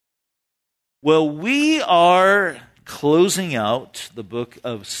Well, we are closing out the book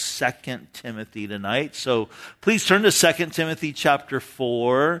of 2 Timothy tonight. So please turn to 2 Timothy chapter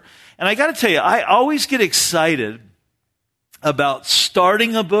 4. And I got to tell you, I always get excited about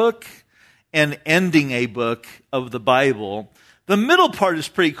starting a book and ending a book of the Bible. The middle part is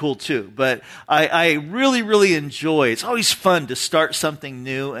pretty cool too, but I really, really enjoy it. It's always fun to start something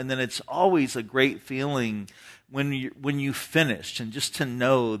new, and then it's always a great feeling when you finished, and just to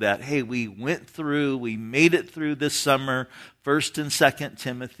know that, hey, we made it through this summer, 1st and 2nd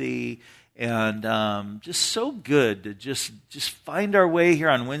Timothy, and just so good to just find our way here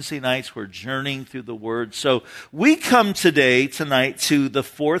on Wednesday nights. We're journeying through the Word. So we come tonight to the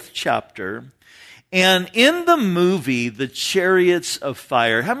 4th chapter, and in the movie, The Chariots of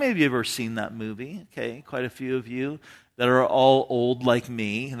Fire, how many of you have ever seen that movie? Okay, quite a few of you that are all old like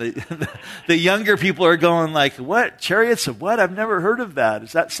me. The younger people are going like, what? Chariots of what? I've never heard of that.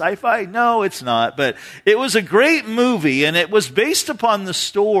 Is that sci-fi? No, it's not. But it was a great movie, and it was based upon the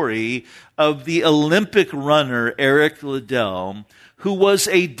story of the Olympic runner Eric Liddell, who was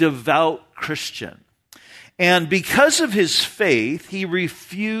a devout Christian. And because of his faith, he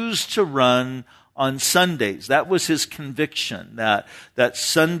refused to run on Sundays. That was his conviction, that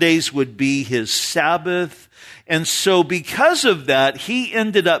Sundays would be his Sabbath. And so because of that, he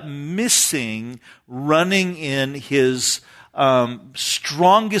ended up missing running in his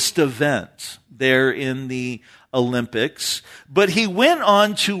strongest event there in the Olympics. But he went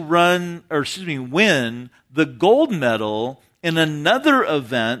on to win the gold medal in another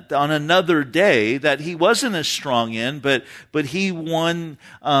event on another day that he wasn't as strong in, but he won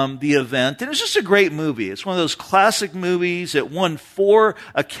the event. And it's just a great movie. It's one of those classic movies. It won 4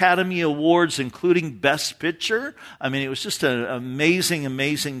 Academy Awards, including Best Picture. I mean, it was just an amazing,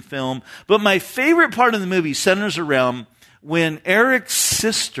 amazing film. But my favorite part of the movie centers around when Eric's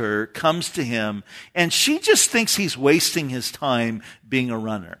sister comes to him, and she just thinks he's wasting his time being a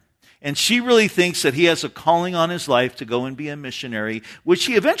runner. And she really thinks that he has a calling on his life to go and be a missionary, which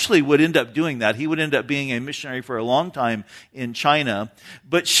he eventually would end up doing that. He would end up being a missionary for a long time in China.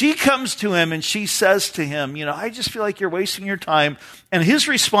 But she comes to him and she says to him, I just feel like you're wasting your time. And his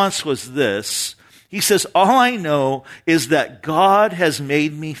response was this. He says, all I know is that God has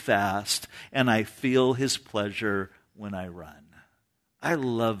made me fast, and I feel his pleasure when I run. I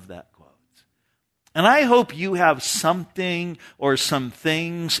love that quote. And I hope you have something or some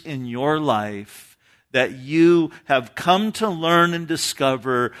things in your life that you have come to learn and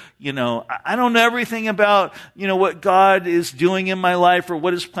discover. I don't know everything about, what God is doing in my life or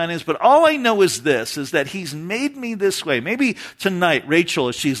what his plan is, but all I know is this, is that he's made me this way. Maybe tonight, Rachel,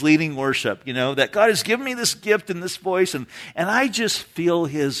 as she's leading worship, that God has given me this gift and this voice, and I just feel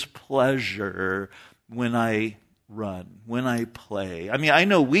his pleasure when I run, when I play. I mean, I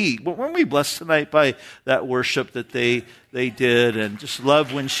know weren't we blessed tonight by that worship that they did, and just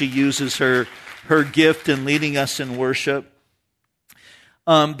love when she uses her gift in leading us in worship.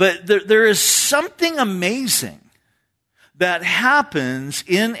 But there is something amazing that happens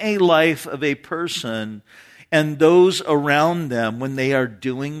in a life of a person and those around them when they are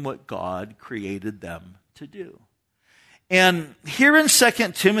doing what God created them to do. And here in 2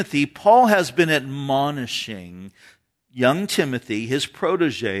 Timothy, Paul has been admonishing young Timothy, his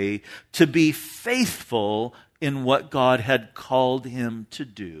protege, to be faithful in what God had called him to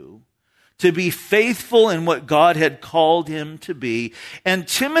do, to be faithful in what God had called him to be. And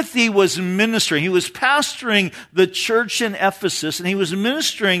Timothy was ministering. He was pastoring the church in Ephesus, and he was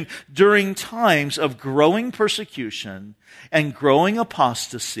ministering during times of growing persecution and growing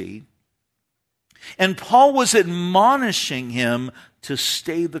apostasy. And Paul was admonishing him to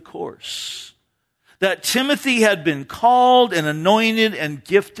stay the course. That Timothy had been called and anointed and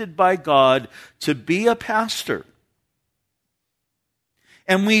gifted by God to be a pastor.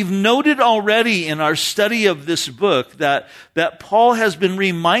 And we've noted already in our study of this book that Paul has been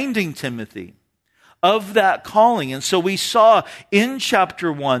reminding Timothy of that calling. And so we saw in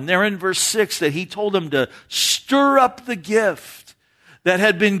chapter 1, there in verse 6, that he told him to stir up the gift that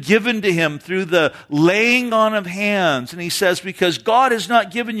had been given to him through the laying on of hands. And he says, because God has not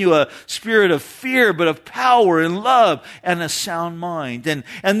given you a spirit of fear, but of power and love and a sound mind. And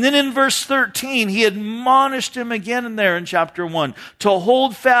then in verse 13, he admonished him again in there in chapter 1 to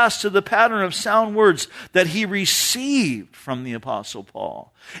hold fast to the pattern of sound words that he received from the Apostle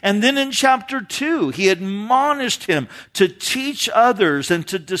Paul. And then in chapter 2, he admonished him to teach others and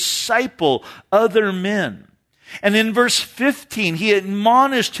to disciple other men. And in verse 15, he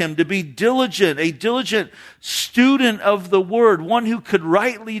admonished him to be diligent, a diligent student of the word, one who could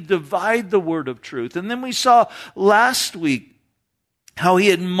rightly divide the word of truth. And then we saw last week how he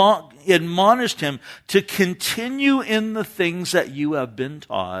admonished him to continue in the things that you have been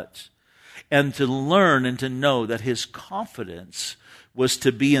taught and to learn and to know that his confidence was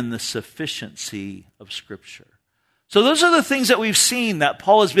to be in the sufficiency of Scripture. So those are the things that we've seen that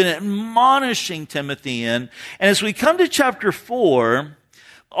Paul has been admonishing Timothy in. And as we come to chapter 4,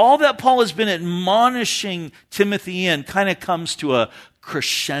 all that Paul has been admonishing Timothy in kind of comes to a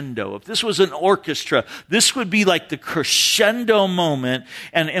crescendo. If this was an orchestra, this would be like the crescendo moment.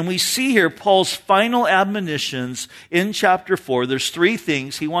 And we see here Paul's final admonitions in chapter 4. There's three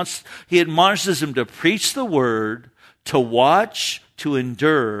things. He admonishes him to preach the word, to watch, to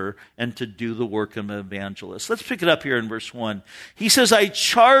endure, and to do the work of an evangelist. Let's pick it up here in verse 1. He says, I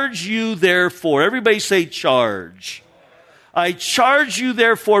charge you therefore. Everybody say charge. I charge you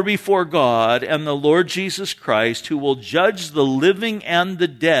therefore before God and the Lord Jesus Christ, who will judge the living and the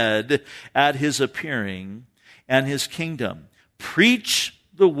dead at his appearing and his kingdom. Preach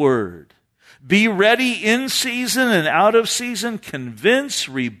the word. Be ready in season and out of season. Convince,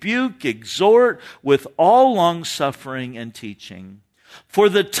 rebuke, exhort with all longsuffering and teaching. For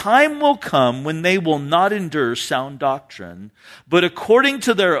the time will come when they will not endure sound doctrine, but according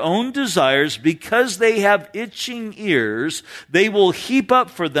to their own desires, because they have itching ears, they will heap up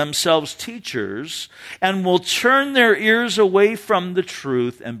for themselves teachers and will turn their ears away from the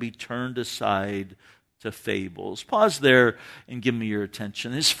truth and be turned aside to fables. Pause there and give me your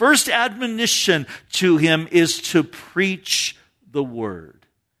attention. His first admonition to him is to preach the word.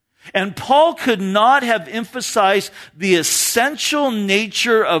 And Paul could not have emphasized the essential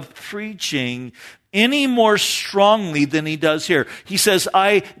nature of preaching any more strongly than he does here. He says,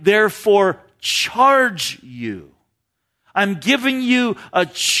 I therefore charge you. I'm giving you a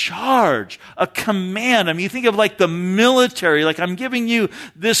charge, a command. I mean, you think of like the military, like I'm giving you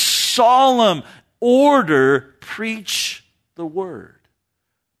this solemn order, preach the word.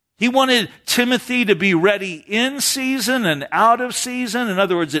 He wanted Timothy to be ready in season and out of season. In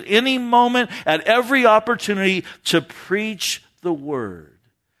other words, at any moment, at every opportunity to preach the word.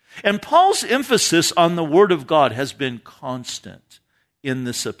 And Paul's emphasis on the word of God has been constant in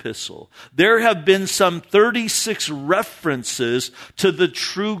this epistle. There have been some 36 references to the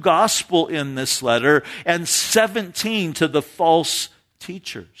true gospel in this letter and 17 to the false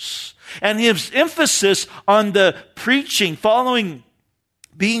teachers. And his emphasis on the preaching,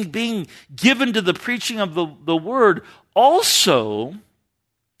 being given to the preaching of the word also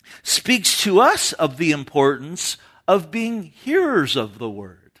speaks to us of the importance of being hearers of the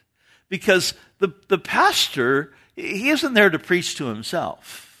word. Because the pastor, he isn't there to preach to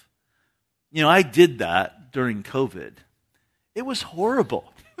himself. You know, I did that during COVID. It was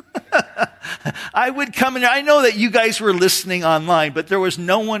horrible. I would come in. I know that you guys were listening online, but there was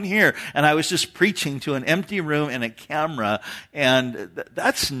no one here. And I was just preaching to an empty room and a camera. And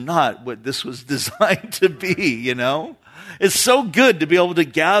that's not what this was designed to be, you know. It's so good to be able to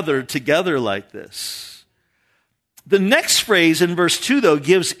gather together like this. The next phrase in verse 2, though,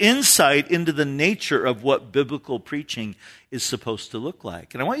 gives insight into the nature of what biblical preaching is supposed to look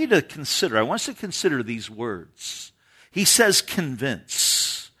like. And I want us to consider these words. He says convince.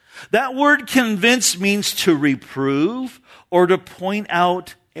 That word convince means to reprove or to point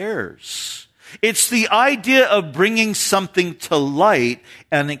out errors. It's the idea of bringing something to light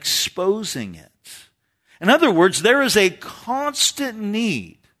and exposing it. In other words, there is a constant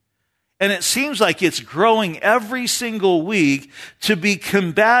need, and it seems like it's growing every single week, to be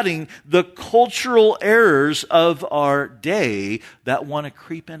combating the cultural errors of our day that want to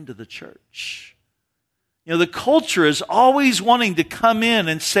creep into the church. You know, the culture is always wanting to come in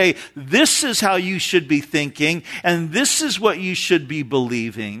and say, this is how you should be thinking, and this is what you should be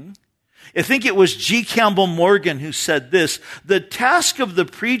believing. I think it was G. Campbell Morgan who said this: the task of the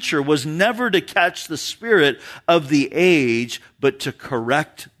preacher was never to catch the spirit of the age, but to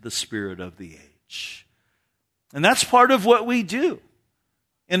correct the spirit of the age. And that's part of what we do.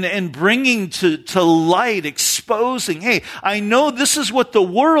 And bringing to light, exposing, hey, I know this is what the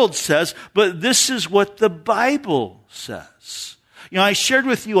world says, but this is what the Bible says. You know, I shared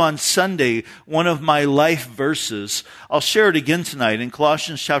with you on Sunday one of my life verses. I'll share it again tonight in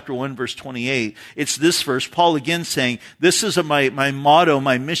Colossians chapter 1, verse 28. It's this verse, Paul again saying, this is my motto,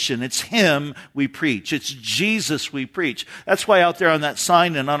 my mission. It's Him we preach. It's Jesus we preach. That's why out there on that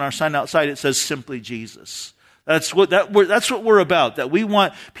sign and on our sign outside it says simply Jesus. That's what we're about. That we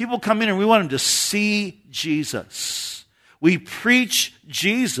want people come in and we want them to see Jesus. We preach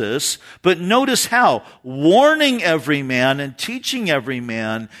Jesus, but notice how warning every man and teaching every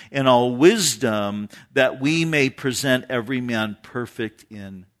man in all wisdom, that we may present every man perfect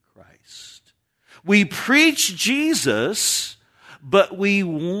in Christ. We preach Jesus, but we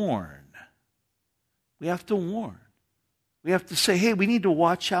warn. We have to warn. We have to say, hey, we need to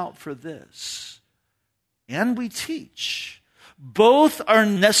watch out for this. And we teach. Both are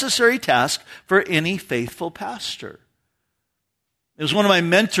necessary tasks for any faithful pastor. It was one of my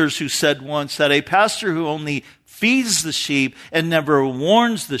mentors who said once that a pastor who only feeds the sheep and never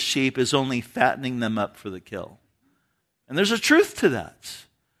warns the sheep is only fattening them up for the kill. And there's a truth to that.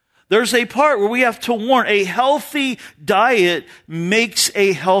 There's a part where we have to warn. A healthy diet makes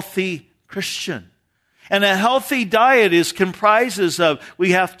a healthy Christian. And a healthy diet comprises of,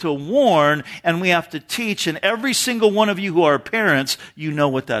 we have to warn and we have to teach. And every single one of you who are parents, you know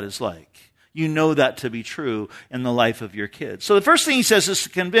what that is like. You know that to be true in the life of your kids. So the first thing he says is to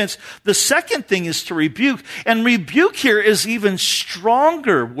convince. The second thing is to rebuke. And rebuke here is even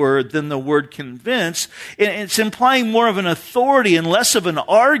stronger word than the word convince. It's implying more of an authority and less of an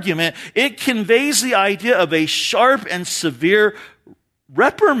argument. It conveys the idea of a sharp and severe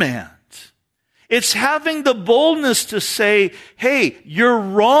reprimand. It's having the boldness to say, hey, you're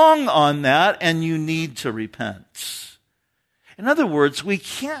wrong on that and you need to repent. In other words, we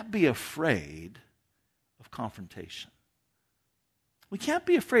can't be afraid of confrontation. We can't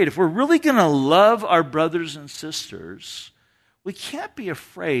be afraid. If we're really going to love our brothers and sisters, we can't be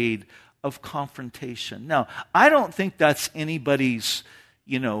afraid of confrontation. Now, I don't think that's anybody's,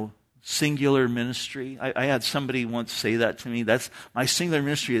 singular ministry. I had somebody once say that to me. That's my singular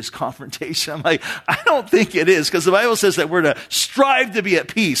ministry is confrontation. I'm like, I don't think it is, because the Bible says that we're to strive to be at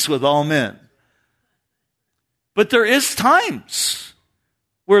peace with all men. But there is times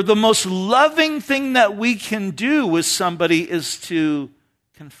where the most loving thing that we can do with somebody is to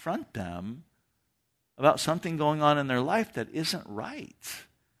confront them about something going on in their life that isn't right.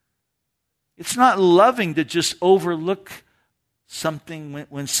 It's not loving to just overlook something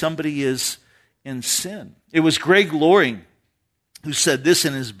when somebody is in sin. It was Greg Loring who said this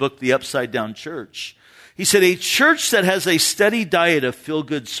in his book, The Upside Down Church. He said, a church that has a steady diet of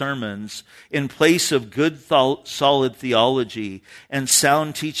feel-good sermons in place of good, solid theology and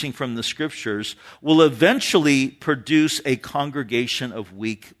sound teaching from the Scriptures will eventually produce a congregation of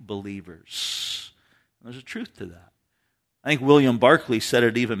weak believers. And there's a truth to that. I think William Barclay said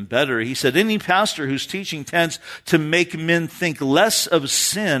it even better. He said, any pastor whose teaching tends to make men think less of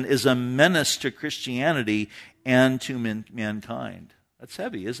sin is a menace to Christianity and to mankind. That's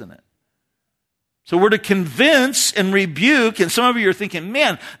heavy, isn't it? So we're to convince and rebuke, and some of you are thinking,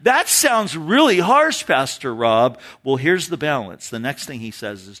 man, that sounds really harsh, Pastor Rob. Well, here's the balance. The next thing he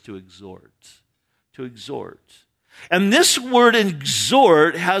says is to exhort. To exhort. And this word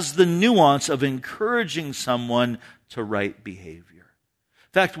exhort has the nuance of encouraging someone to right behavior.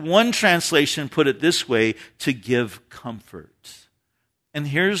 In fact, one translation put it this way, to give comfort. And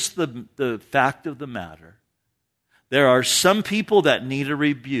here's the fact of the matter. There are some people that need a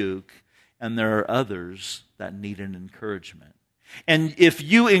rebuke, and there are others that need an encouragement. And if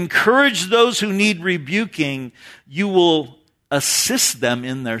you encourage those who need rebuking, you will assist them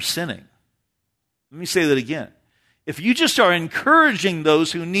in their sinning. Let me say that again. If you just are encouraging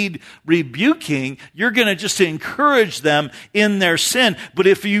those who need rebuking, you're going to just encourage them in their sin. But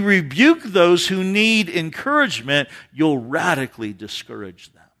if you rebuke those who need encouragement, you'll radically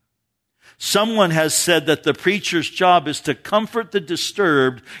discourage them. Someone has said that the preacher's job is to comfort the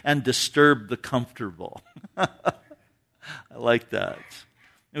disturbed and disturb the comfortable. I like that.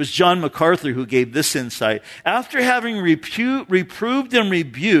 It was John MacArthur who gave this insight. After having reproved and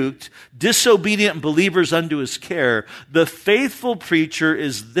rebuked disobedient believers unto his care, the faithful preacher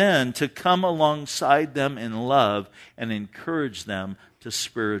is then to come alongside them in love and encourage them to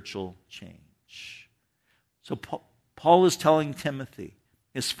spiritual change. So Paul is telling Timothy,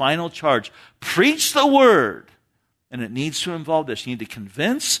 his final charge, preach the word. And it needs to involve this. You need to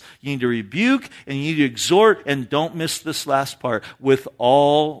convince, you need to rebuke, and you need to exhort, and don't miss this last part, with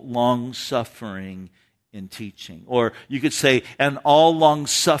all long-suffering in teaching. Or you could say, and all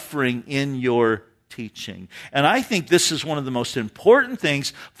long-suffering in your teaching. And I think this is one of the most important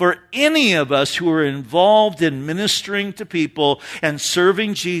things for any of us who are involved in ministering to people and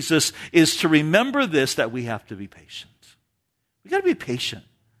serving Jesus, is to remember this, that we have to be patient. We've got to be patient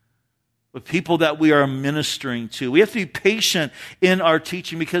with people that we are ministering to. We have to be patient in our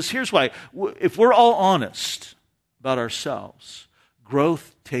teaching, because here's why. If we're all honest about ourselves,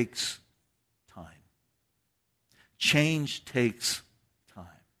 growth takes time. Change takes time.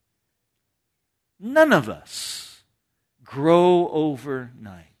 None of us grow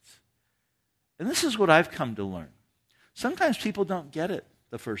overnight. And this is what I've come to learn. Sometimes people don't get it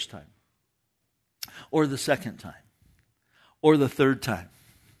the first time, or the second time, or the third time,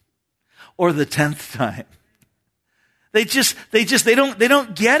 or the 10th time. They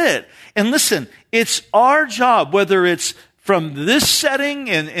don't get it. And listen, it's our job, whether it's from this setting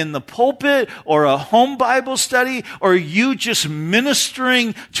in the pulpit or a home Bible study or you just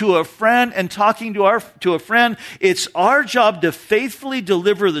ministering to a friend and talking to a friend, it's our job to faithfully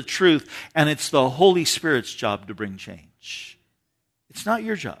deliver the truth, and it's the Holy Spirit's job to bring change. It's not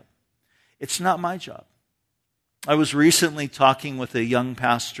your job. It's not my job. I was recently talking with a young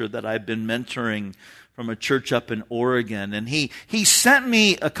pastor that I've been mentoring from a church up in Oregon, and he sent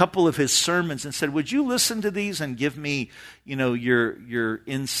me a couple of his sermons and said, would you listen to these and give me, your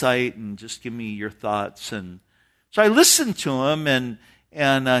insight and just give me your thoughts? And so I listened to him,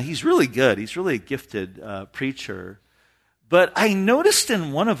 and he's really good. He's really a gifted preacher. But I noticed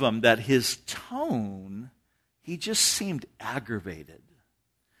in one of them that his tone, he just seemed aggravated.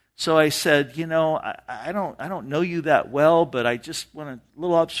 So I said, I don't know you that well, but I just want a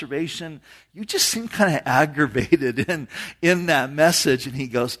little observation. You just seem kind of aggravated in that message. And he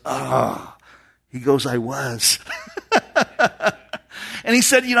goes, I was. And he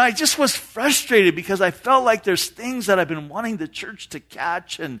said, I just was frustrated because I felt like there's things that I've been wanting the church to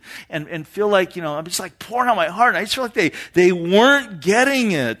catch and feel like, I'm just like pouring out my heart. And I just feel like they weren't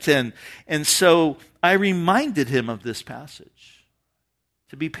getting it. And so I reminded him of this passage.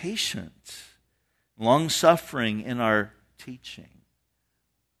 To be patient, long-suffering in our teaching.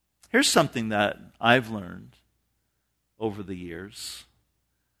 Here's something that I've learned over the years,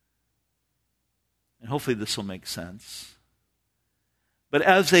 and hopefully this will make sense. But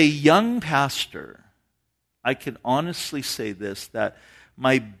as a young pastor, I can honestly say this, that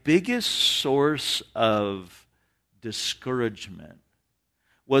my biggest source of discouragement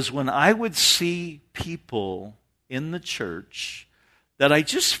was when I would see people in the church that I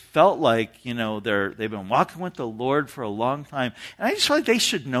just felt like, they've been walking with the Lord for a long time. And I just felt like they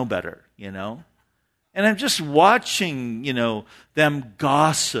should know better, And I'm just watching, them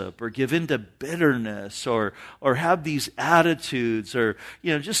gossip or give into bitterness or have these attitudes or,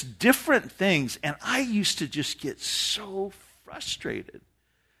 just different things. And I used to just get so frustrated.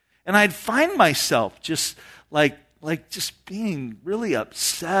 And I'd find myself just like just being really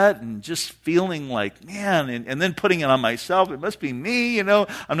upset and just feeling like, man, and then putting it on myself. It must be me, I'm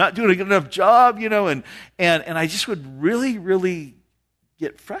not doing a good enough job, and I just would really, really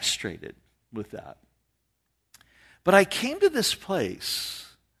get frustrated with that. But I came to this place,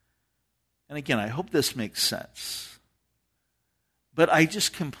 and again, I hope this makes sense, but I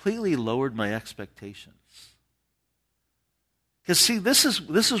just completely lowered my expectations. Because see, this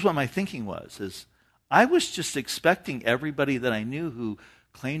is what my thinking was, I was just expecting everybody that I knew who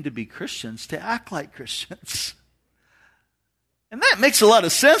claimed to be Christians to act like Christians. And that makes a lot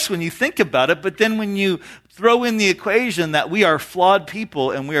of sense when you think about it, but then when you throw in the equation that we are flawed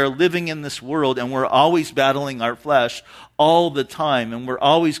people and we are living in this world and we're always battling our flesh all the time and we're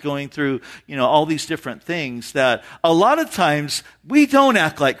always going through, all these different things, that a lot of times we don't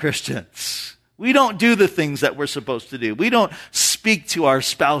act like Christians. We don't do the things that we're supposed to do. We don't speak to our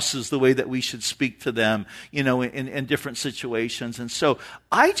spouses the way that we should speak to them, in different situations. And so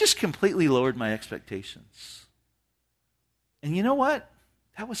I just completely lowered my expectations. And you know what?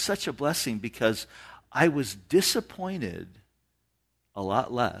 That was such a blessing because I was disappointed a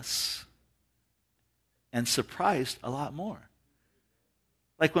lot less and surprised a lot more.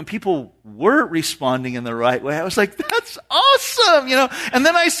 Like when people were responding in the right way, I was like, that's awesome, And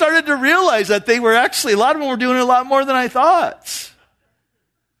then I started to realize that they were actually, a lot of them were doing a lot more than I thought.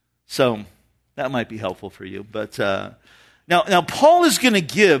 So that might be helpful for you. But now Paul is going to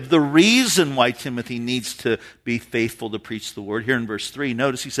give the reason why Timothy needs to be faithful to preach the word. Here in verse 3,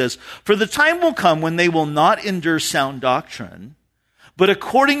 notice he says, for the time will come when they will not endure sound doctrine, but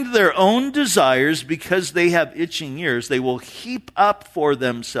according to their own desires, because they have itching ears, they will heap up for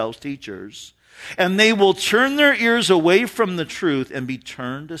themselves teachers, and they will turn their ears away from the truth and be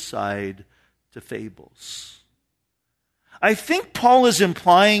turned aside to fables. I think Paul is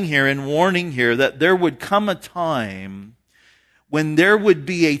implying here and warning here that there would come a time when there would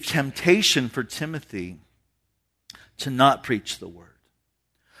be a temptation for Timothy to not preach the word,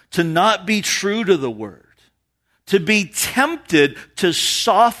 to not be true to the word, to be tempted to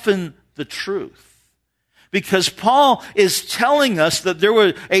soften the truth. Because Paul is telling us that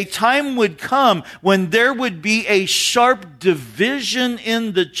a time would come when there would be a sharp division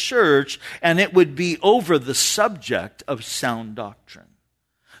in the church, and it would be over the subject of sound doctrine.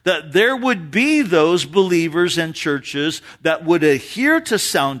 That there would be those believers and churches that would adhere to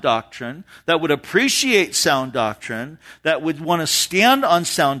sound doctrine, that would appreciate sound doctrine, that would want to stand on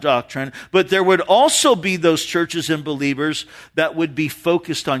sound doctrine, but there would also be those churches and believers that would be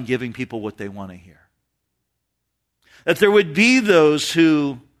focused on giving people what they want to hear. That there would be those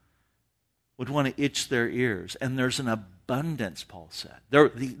who would want to itch their ears. And there's an abundance, Paul said.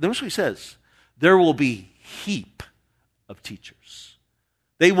 Notice what he says. There will be heap of teachers.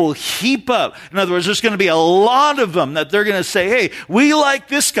 They will heap up. In other words, there's going to be a lot of them that they're going to say, hey, we like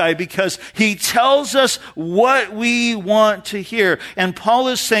this guy because he tells us what we want to hear. And Paul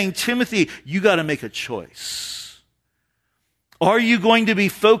is saying, Timothy, you got to make a choice. Are you going to be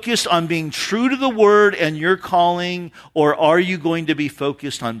focused on being true to the word and your calling, or are you going to be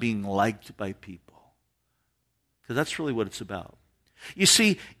focused on being liked by people? Because that's really what it's about. You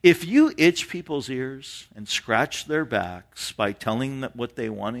see, if you itch people's ears and scratch their backs by telling them what they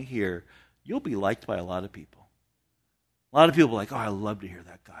want to hear, you'll be liked by a lot of people. A lot of people are like, oh, I love to hear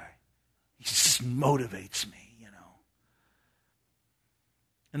that guy. He just motivates me, you know.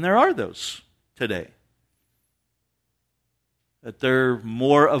 And there are those today. That they're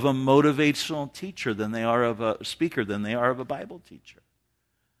more of a motivational teacher than they are of a speaker, than they are of a Bible teacher.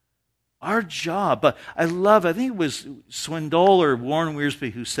 Our job, but I think it was Swindoll or Warren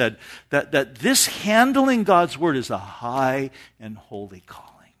Wiersbe who said that this handling God's word is a high and holy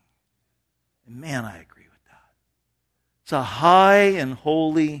calling. And man, I agree with that. It's a high and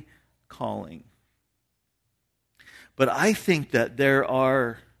holy calling. But I think that there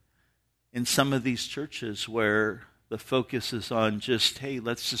are, in some of these churches where the focus is on just, hey,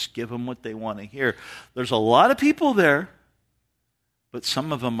 let's just give them what they want to hear. There's a lot of people there, but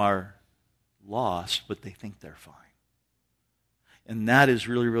some of them are lost, but they think they're fine. And that is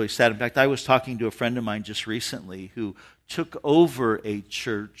really, really sad. In fact, I was talking to a friend of mine just recently who took over a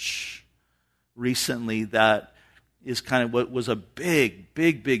church recently that is kind of what was a big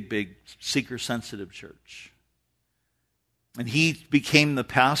seeker-sensitive church. And he became the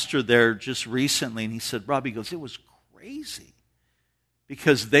pastor there just recently, and he said, Rob, he goes, it was crazy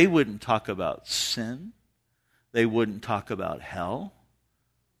because they wouldn't talk about sin. They wouldn't talk about hell.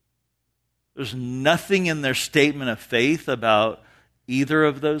 There's nothing in their statement of faith about either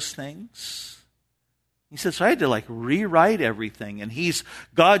of those things. He says, so I had to rewrite everything. And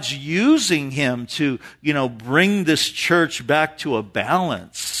God's using him to, bring this church back to a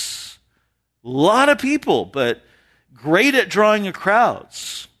balance. A lot of people, but great at drawing a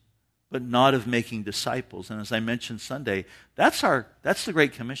crowds, but not of making disciples. And as I mentioned Sunday, that's the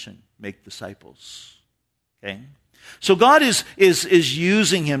Great Commission, make disciples. Okay? So God is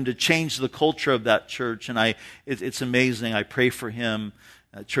using him to change the culture of that church, and it's amazing. I pray for him.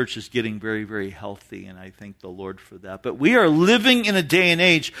 Church is getting very, very healthy, and I thank the Lord for that. But we are living in a day and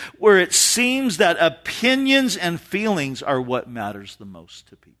age where it seems that opinions and feelings are what matters the most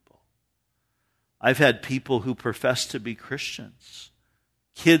to people. I've had people who profess to be Christians,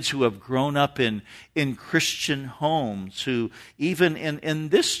 kids who have grown up in Christian homes, who even in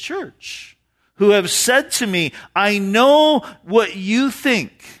this church, who have said to me, I know what you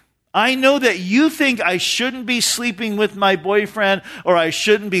think. I know that you think I shouldn't be sleeping with my boyfriend or I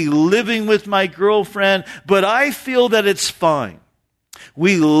shouldn't be living with my girlfriend, but I feel that it's fine.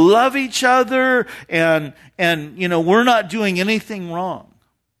 We love each other and we're not doing anything wrong.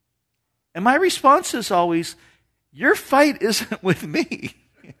 And my response is always, your fight isn't with me.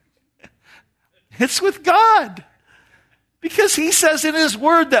 It's with God. Because he says in his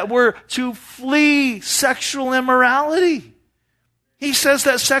word that we're to flee sexual immorality. He says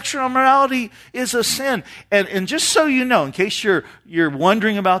that sexual immorality is a sin. And just so you know, in case you're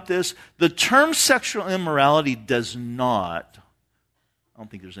wondering about this, the term sexual immorality does not, I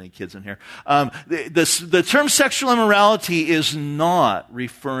don't think there's any kids in here, the term sexual immorality is not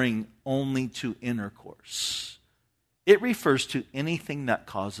referring only to intercourse. It refers to anything that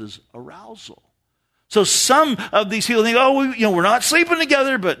causes arousal. So some of these people think, we're not sleeping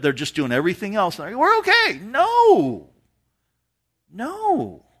together, but they're just doing everything else. And we're okay. No.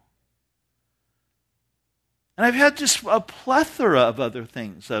 And I've had just a plethora of other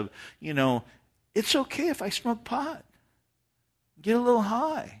things of, it's okay if I smoke pot, get a little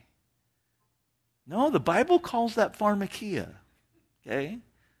high. No, the Bible calls that pharmakia. Okay?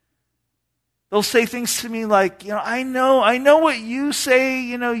 They'll say things to me like, I know what you say,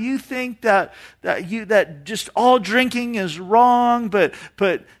 you think that just all drinking is wrong, but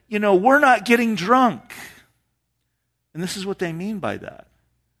we're not getting drunk. And this is what they mean by that.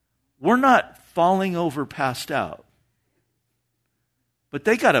 We're not falling over passed out. But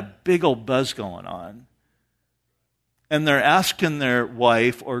they got a big old buzz going on. And they're asking their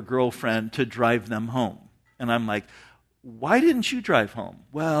wife or girlfriend to drive them home. And I'm like, why didn't you drive home?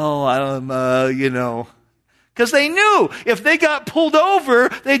 Well, because they knew if they got pulled over,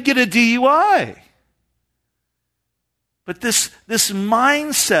 they'd get a DUI. But this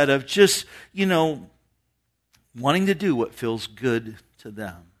mindset of just, wanting to do what feels good to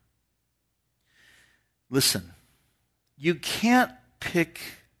them. Listen, you can't pick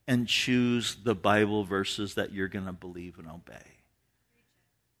and choose the Bible verses that you're going to believe and obey.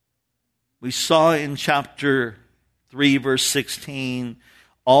 We saw in chapter 3, verse 16,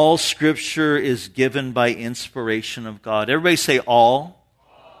 all Scripture is given by inspiration of God. Everybody say all.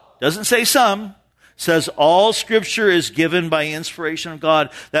 Doesn't say some. Says all Scripture is given by inspiration of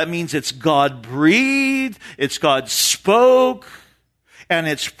God. That means it's God breathed, it's God spoke, and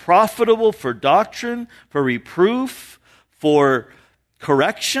it's profitable for doctrine, for reproof, for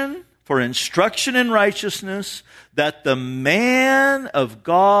correction, for instruction in righteousness, that the man of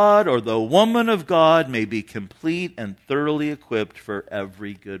God or the woman of God may be complete and thoroughly equipped for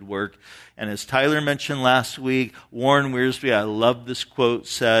every good work. And as Tyler mentioned last week, Warren Wiersbe, I love this quote,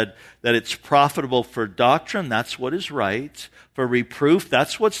 said that it's profitable for doctrine, that's what is right. For reproof,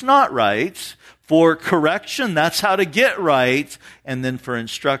 that's what's not right. For correction, that's how to get right. And then for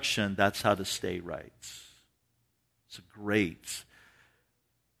instruction, that's how to stay right. It's a great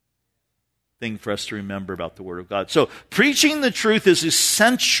thing for us to remember about the Word of God. So preaching the truth is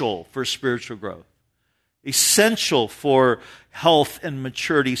essential for spiritual growth. Essential for health and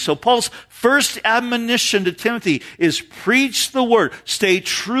maturity. So Paul's first admonition to Timothy is preach the Word. Stay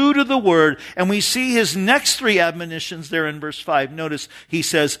true to the Word. And we see his next three admonitions there in verse 5. Notice he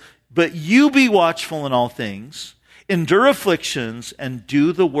says, but you be watchful in all things, endure afflictions, and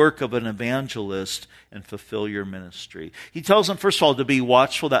do the work of an evangelist, and fulfill your ministry. He tells them, first of all, to be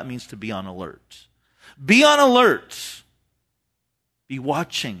watchful. That means to be on alert. Be on alert. Be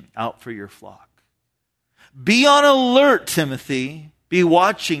watching out for your flock. Be on alert, Timothy. Be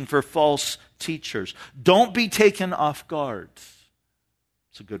watching for false teachers. Don't be taken off guard.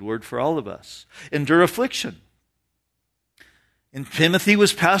 It's a good word for all of us. Endure affliction. And Timothy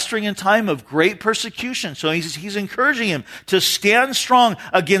was pastoring in time of great persecution. So he's encouraging him to stand strong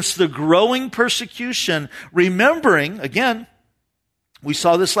against the growing persecution, remembering, again, we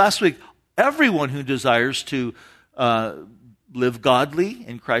saw this last week, everyone who desires to live godly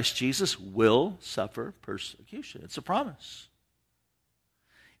in Christ Jesus will suffer persecution. It's a promise.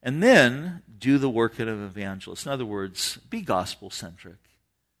 And then do the work of an evangelist. In other words, be gospel-centric.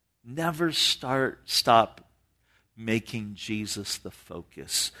 Never stop making Jesus the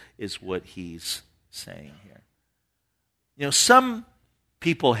focus is what he's saying here. You know, some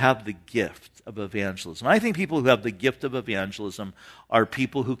people have the gift of evangelism. I think people who have the gift of evangelism are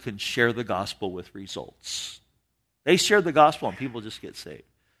people who can share the gospel with results. They share the gospel and people just get saved.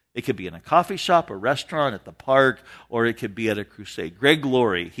 It could be in a coffee shop, a restaurant, at the park, or it could be at a crusade. Greg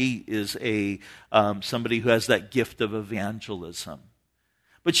Laurie, he is somebody who has that gift of evangelism.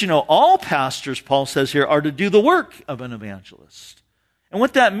 But you know, all pastors, Paul says here, are to do the work of an evangelist. And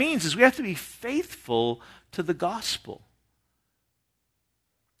what that means is we have to be faithful to the gospel.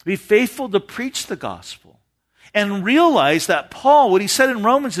 Be faithful to preach the gospel. And realize that Paul, what he said in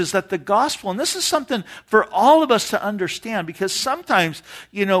Romans is that the gospel, and this is something for all of us to understand, because sometimes,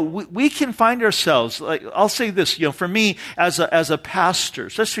 you know, we can find ourselves, like, I'll say this, you know, for me as a pastor,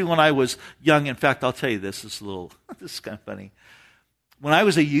 especially when I was young, in fact, I'll tell you this is this is kind of funny. When I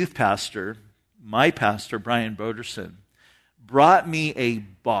was a youth pastor, my pastor, Brian Broderson, brought me a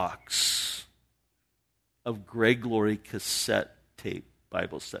box of Greg Laurie cassette tape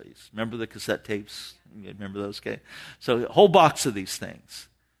Bible studies. Remember the cassette tapes? You remember those? Okay. So a whole box of these things.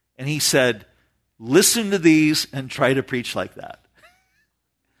 And he said, listen to these and try to preach like that.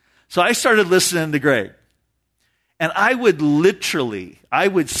 So I started listening to Greg. And I would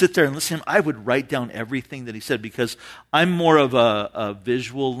sit there and listen to him. I would write down everything that he said because I'm more of a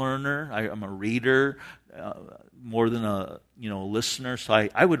visual learner. I'm a reader more than a listener. So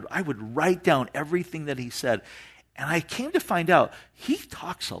I would write down everything that he said. And I came to find out he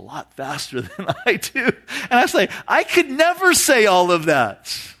talks a lot faster than I do. And I was like, I could never say all of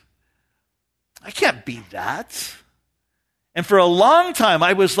that. I can't be that. And for a long time,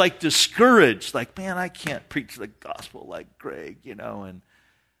 I was like discouraged, like, man, I can't preach the gospel like Greg, you know.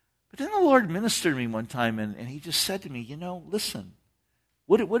 But then the Lord ministered to me one time, and he just said to me, you know, listen,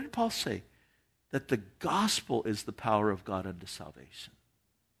 what did Paul say? That the gospel is the power of God unto salvation.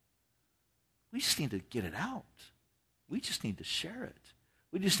 We just need to get it out. We just need to share it.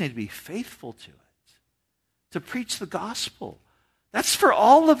 We just need to be faithful to it, to preach the gospel. That's for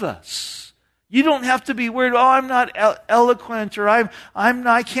all of us. You don't have to be worried, I'm not eloquent, or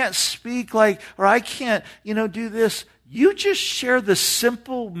I can't speak like, or I can't, do this. You just share the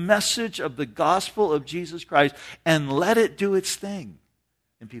simple message of the gospel of Jesus Christ and let it do its thing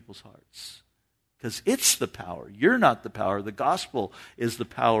in people's hearts. Because it's the power. You're not the power. The gospel is the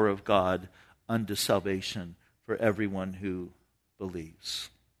power of God unto salvation for everyone who believes.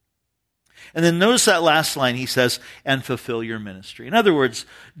 And then notice that last line, he says, and fulfill your ministry. In other words,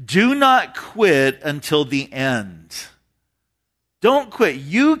 do not quit until the end. Don't quit.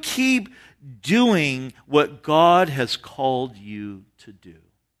 You keep doing what God has called you to do.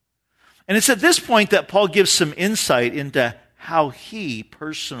 And it's at this point that Paul gives some insight into how he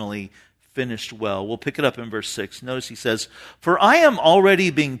personally finished well. We'll pick it up in verse 6. Notice he says, for I am already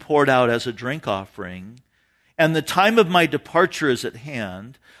being poured out as a drink offering, and the time of my departure is at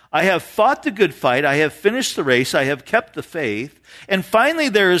hand. I have fought the good fight. I have finished the race. I have kept the faith. And finally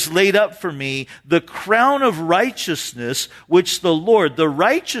there is laid up for me the crown of righteousness, which the Lord, the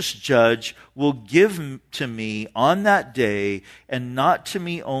righteous judge, will give to me on that day, and not to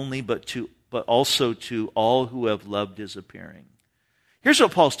me only, but also to all who have loved his appearing. Here's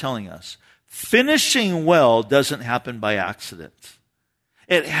what Paul's telling us. Finishing well doesn't happen by accident.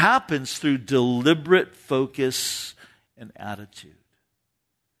 It happens through deliberate focus and attitude.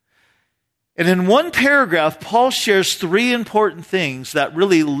 And in one paragraph, Paul shares three important things that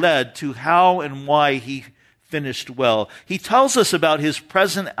really led to how and why he finished well. He tells us about his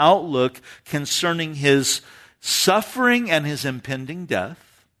present outlook concerning his suffering and his impending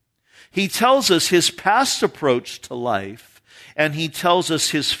death. He tells us his past approach to life, and he tells us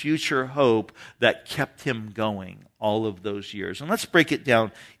his future hope that kept him going all of those years. And let's break it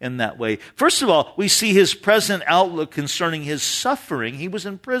down in that way. First of all, we see his present outlook concerning his suffering. He was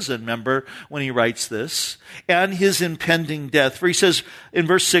in prison, remember, when he writes this, and his impending death. For he says in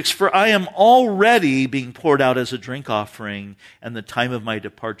verse 6, for I am already being poured out as a drink offering, and the time of my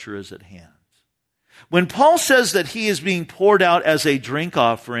departure is at hand. When Paul says that he is being poured out as a drink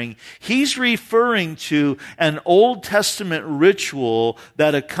offering, he's referring to an Old Testament ritual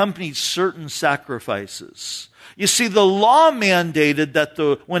that accompanied certain sacrifices. You see, the law mandated that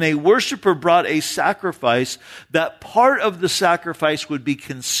when a worshiper brought a sacrifice, that part of the sacrifice would be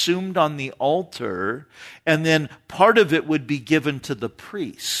consumed on the altar, and then part of it would be given to the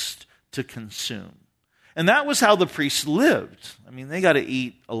priest to consume. And that was how the priests lived. I mean, they got to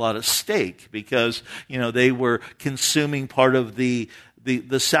eat a lot of steak because, they were consuming part of the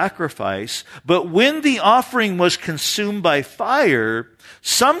sacrifice. But when the offering was consumed by fire,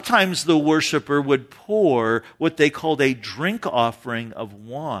 sometimes the worshiper would pour what they called a drink offering of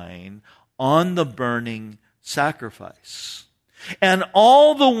wine on the burning sacrifice. And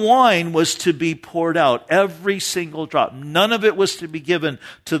all the wine was to be poured out, every single drop. None of it was to be given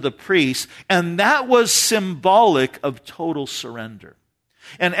to the priest, and that was symbolic of total surrender.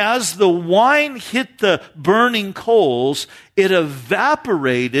 And as the wine hit the burning coals, it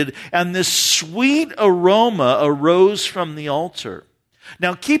evaporated, and this sweet aroma arose from the altar.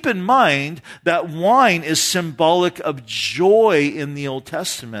 Now keep in mind that wine is symbolic of joy in the Old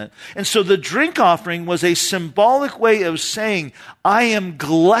Testament. And so the drink offering was a symbolic way of saying, I am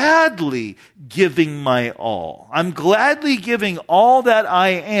gladly giving my all. I'm gladly giving all that I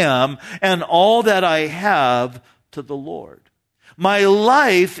am and all that I have to the Lord. My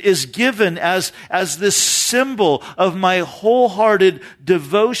life is given as this symbol of my wholehearted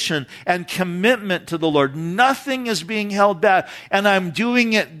devotion and commitment to the Lord. Nothing is being held back, and I'm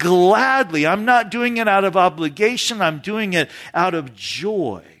doing it gladly. I'm not doing it out of obligation. I'm doing it out of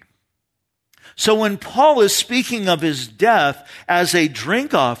joy. So when Paul is speaking of his death as a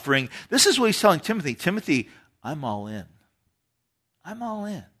drink offering, this is what he's telling Timothy. Timothy, I'm all in. I'm all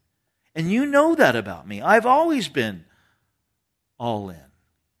in. And you know that about me. I've always been all in.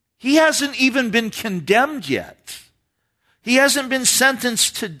 He hasn't even been condemned yet. He hasn't been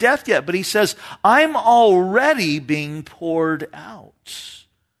sentenced to death yet, but he says, I'm already being poured out.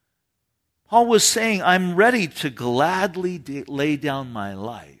 Paul was saying, I'm ready to gladly lay down my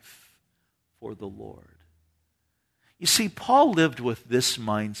life for the Lord. You see, Paul lived with this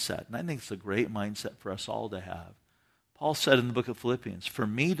mindset, and I think it's a great mindset for us all to have. Paul said in the book of Philippians, for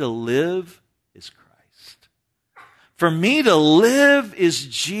me to live is Christ. For me to live is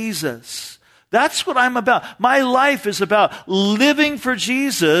Jesus. That's what I'm about. My life is about living for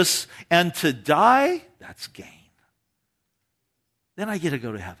Jesus, and to die, that's gain. Then I get to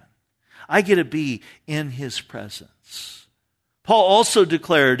go to heaven. I get to be in his presence. Paul also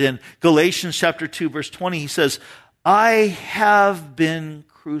declared in Galatians chapter 2, verse 20, he says, I have been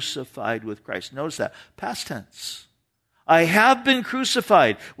crucified with Christ. Notice that, past tense. I have been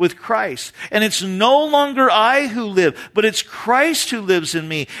crucified with Christ, and it's no longer I who live, but it's Christ who lives in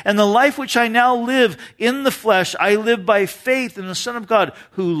me. And the life which I now live in the flesh, I live by faith in the Son of God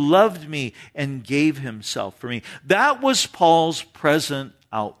who loved me and gave himself for me. That was Paul's present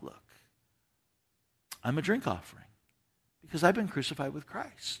outlook. I'm a drink offering because I've been crucified with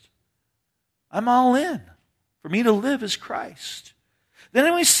Christ. I'm all in. For me to live is Christ.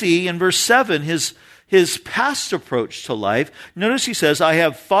 Then we see in verse 7 his past approach to life. Notice he says, I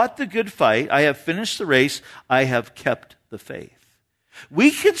have fought the good fight, I have finished the race, I have kept the faith.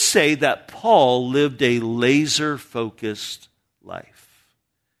 We could say that Paul lived a laser-focused life.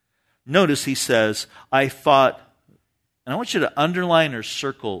 Notice he says, I fought, and I want you to underline or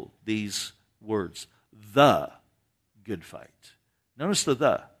circle these words, the good fight. Notice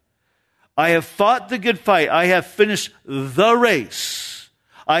the. I have fought the good fight. I have finished the race.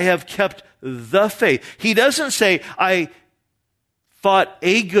 I have kept the faith. He doesn't say, I fought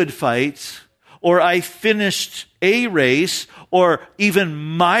a good fight, or I finished a race, or even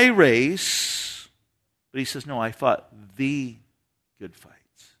my race. But he says, no, I fought the good fight.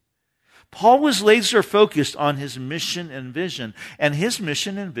 Paul was laser focused on his mission and vision, and his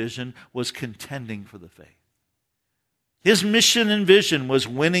mission and vision was contending for the faith. His mission and vision was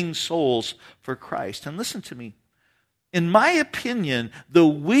winning souls for Christ. And listen to me. In my opinion, the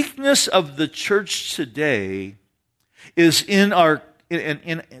weakness of the church today is the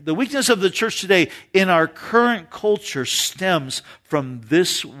weakness of the church today in our current culture stems from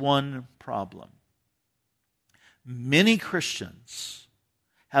this one problem. Many Christians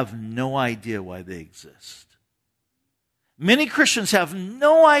have no idea why they exist. Many Christians have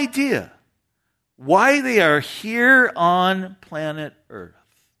no idea why they are here on planet Earth.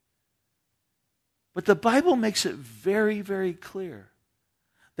 But the Bible makes it very, very clear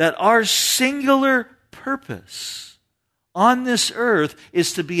that our singular purpose on this earth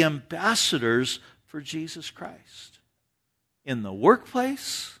is to be ambassadors for Jesus Christ. In the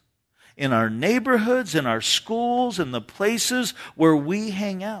workplace, in our neighborhoods, in our schools, in the places where we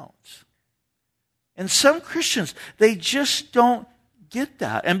hang out. And some Christians, they just don't get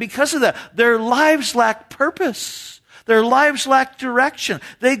that. And because of that, their lives lack purpose. Their lives lack direction.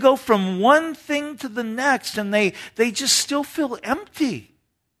 They go from one thing to the next, and they just still feel empty.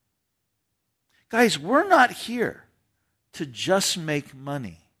 Guys, we're not here to just make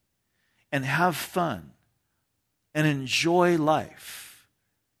money and have fun and enjoy life.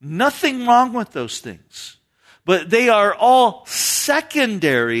 Nothing wrong with those things. But they are all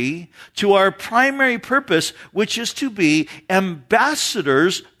secondary to our primary purpose, which is to be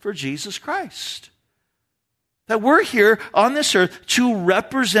ambassadors for Jesus Christ. That we're here on this earth to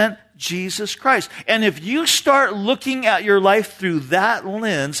represent Jesus Christ. And if you start looking at your life through that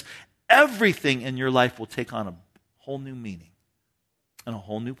lens, everything in your life will take on a whole new meaning and a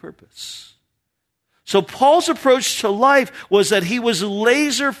whole new purpose. So Paul's approach to life was that he was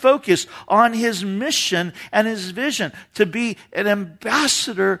laser focused on his mission and his vision to be an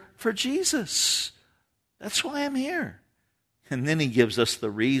ambassador for Jesus. That's why I'm here. And then he gives us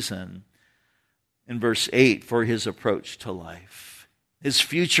the reason in verse 8 for his approach to life. His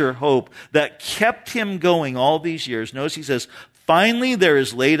future hope that kept him going all these years. Notice he says, finally there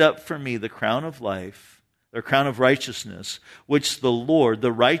is laid up for me the crown of life, the crown of righteousness, which the Lord,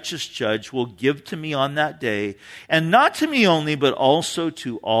 the righteous judge, will give to me on that day, and not to me only, but also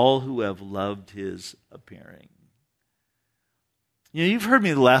to all who have loved his appearing. You know, you've heard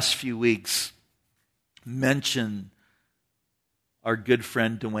me the last few weeks mention our good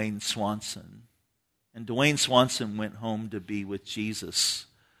friend Dwayne Swanson. And Dwayne Swanson went home to be with Jesus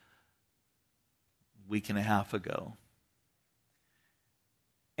a week and a half ago.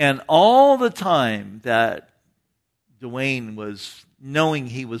 And all the time that Dwayne was knowing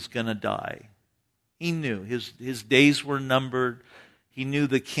he was going to die, he knew his days were numbered. He knew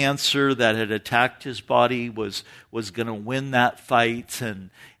the cancer that had attacked his body was going to win that fight,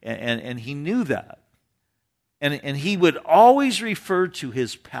 and he knew that. And he would always refer to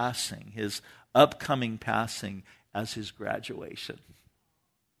his passing, his upcoming passing, as his graduation.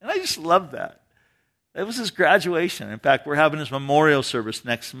 And I just love that. It was his graduation. In fact, we're having his memorial service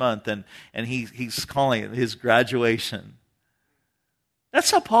next month, and he's calling it his graduation.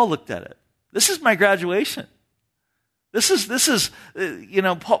 That's how Paul looked at it. This is my graduation. This is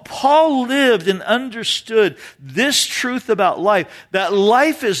Paul lived and understood this truth about life, that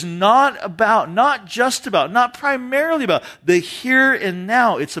life is not primarily about the here and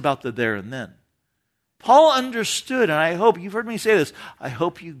now. It's about the there and then. Paul understood, and I hope, you've heard me say this, I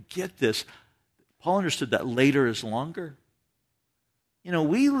hope you get this. Paul understood that later is longer. You know,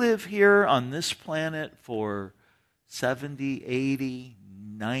 we live here on this planet for 70, 80,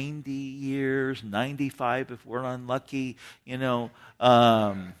 90 years, 95 if we're unlucky. You know,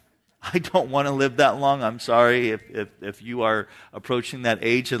 I don't want to live that long. I'm sorry if you are approaching that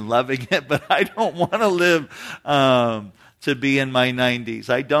age and loving it, but I don't want to live to be in my 90s.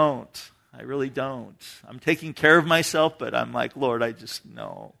 I don't. I really don't. I'm taking care of myself, but I'm like, Lord, I just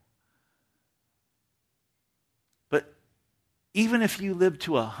know. even if you live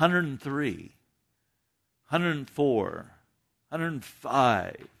to 103, 104,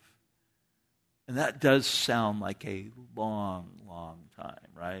 105, and that does sound like a long, long time,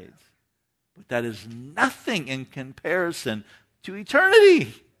 right? But that is nothing in comparison to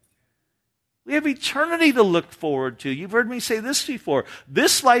eternity. We have eternity to look forward to. You've heard me say this before.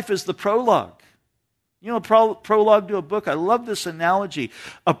 This life is the prologue. You know, a prologue to a book. I love this analogy.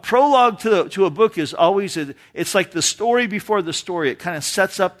 A prologue to a book is always, it's like the story before the story. It kind of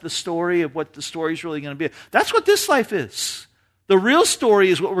sets up the story of what the story is really going to be. That's what this life is. The real story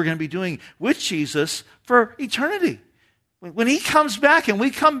is what we're going to be doing with Jesus for eternity. When he comes back and we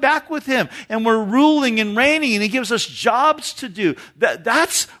come back with him and we're ruling and reigning and he gives us jobs to do,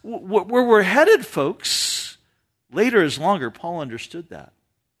 that's where we're headed, folks. Later is longer. Paul understood that.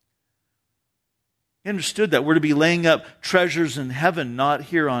 He understood that we're to be laying up treasures in heaven, not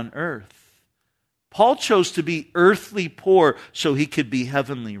here on earth. Paul chose to be earthly poor so he could be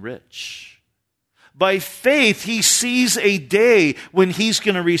heavenly rich. By faith, he sees a day when he's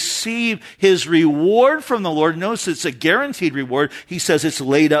going to receive his reward from the Lord. Notice it's a guaranteed reward. He says, it's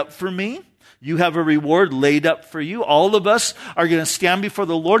laid up for me. You have a reward laid up for you. All of us are going to stand before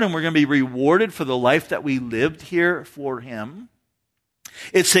the Lord and we're going to be rewarded for the life that we lived here for him.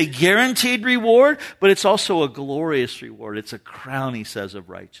 It's a guaranteed reward, but it's also a glorious reward. It's a crown, he says, of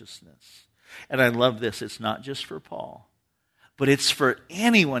righteousness. And I love this. It's not just for Paul, but it's for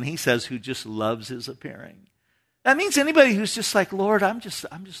anyone, he says, who just loves his appearing. That means anybody who's just like, Lord, I'm just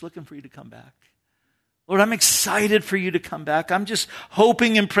looking for you to come back. Lord, I'm excited for you to come back. I'm just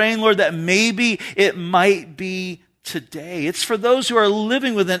hoping and praying, Lord, that maybe it might be today. It's for those who are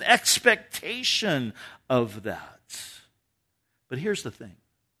living with an expectation of that. But here's the thing.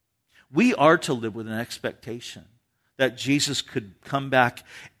 We are to live with an expectation that Jesus could come back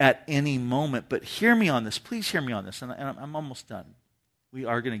at any moment. But hear me on this. Please hear me on this. And I'm almost done. We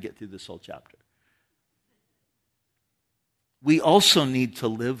are going to get through this whole chapter. We also need to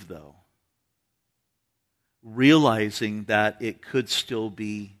live, though, realizing that it could still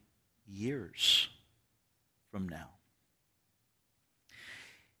be years from now.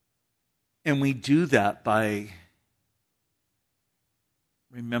 And we do that by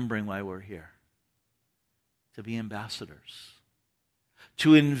remembering why we're here. To be ambassadors.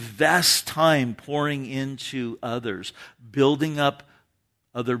 To invest time pouring into others. Building up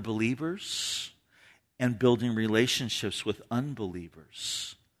other believers. And building relationships with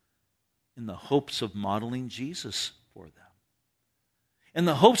unbelievers. In the hopes of modeling Jesus for them. In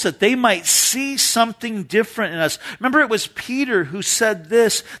the hopes that they might see something different in us. Remember, it was Peter who said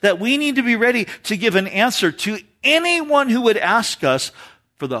this, that we need to be ready to give an answer to anyone who would ask us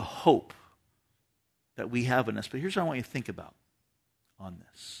for the hope that we have in us. But here's what I want you to think about on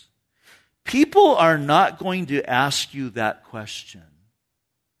this. People are not going to ask you that question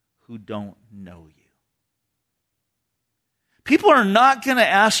who don't know you. People are not going to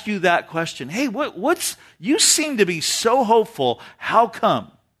ask you that question. Hey, you seem to be so hopeful. How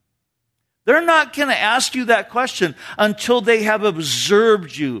come? They're not going to ask you that question until they have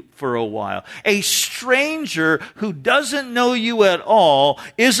observed you for a while. A stranger who doesn't know you at all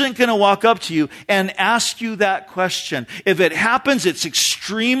isn't going to walk up to you and ask you that question. If it happens, it's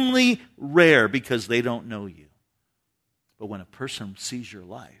extremely rare because they don't know you. But when a person sees your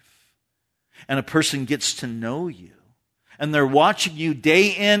life and a person gets to know you, and they're watching you day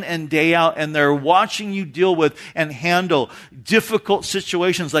in and day out, and they're watching you deal with and handle difficult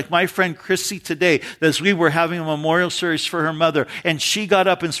situations. Like my friend Chrissy today, as we were having a memorial service for her mother, and she got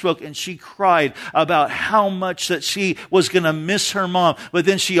up and spoke, and she cried about how much that she was going to miss her mom. But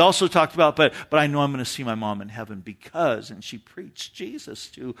then she also talked about, but I know I'm going to see my mom in heaven because, and she preached Jesus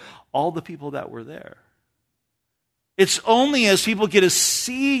to all the people that were there. It's only as people get to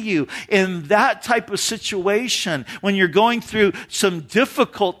see you in that type of situation when you're going through some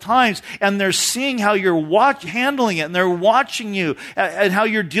difficult times and they're seeing how you're handling it and they're watching you and how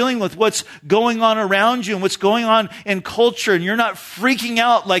you're dealing with what's going on around you and what's going on in culture and you're not freaking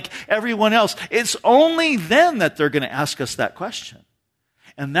out like everyone else. It's only then that they're going to ask us that question.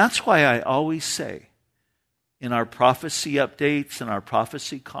 And that's why I always say, in our prophecy updates and our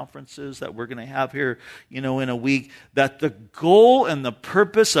prophecy conferences that we're going to have here, in a week, that the goal and the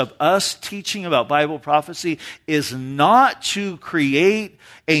purpose of us teaching about Bible prophecy is not to create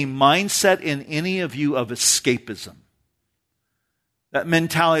a mindset in any of you of escapism. That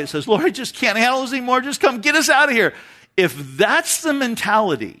mentality that says, Lord, I just can't handle this anymore. Just come get us out of here. If that's the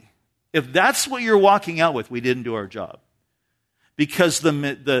mentality, if that's what you're walking out with, we didn't do our job. Because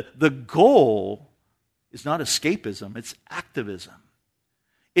the goal is not escapism, it's activism.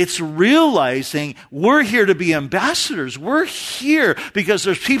 It's realizing we're here to be ambassadors. We're here because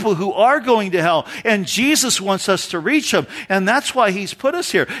there's people who are going to hell, and Jesus wants us to reach them, and that's why he's put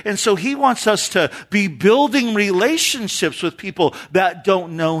us here. And so he wants us to be building relationships with people that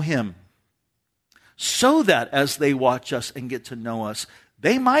don't know him, so that as they watch us and get to know us,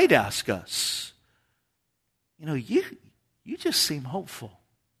 they might ask us, you just seem hopeful.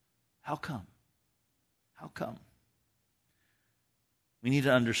 How come? How come? We need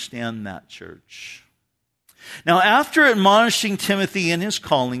to understand that, church. Now, after admonishing Timothy in his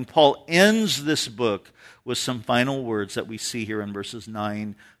calling, Paul ends this book with some final words that we see here in verses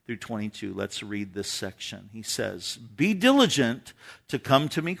 9 through 22. Let's read this section. He says, "Be diligent to come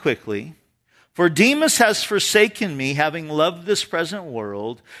to me quickly, for Demas has forsaken me, having loved this present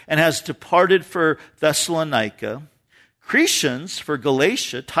world, and has departed for Thessalonica. Crescens for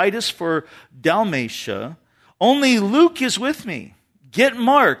Galatia, Titus for Dalmatia. Only Luke is with me. Get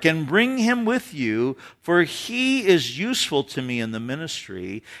Mark and bring him with you, for he is useful to me in the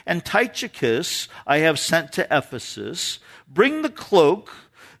ministry. And Tychicus I have sent to Ephesus. Bring the cloak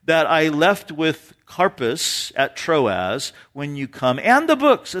that I left with Carpus at Troas when you come, and the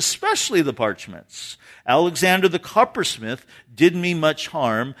books, especially the parchments. Alexander the coppersmith did me much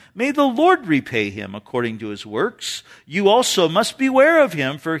harm. May the Lord repay him according to his works. You also must beware of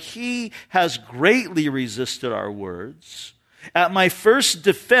him, for he has greatly resisted our words. At my first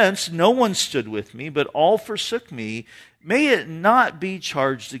defense, no one stood with me, but all forsook me. May it not be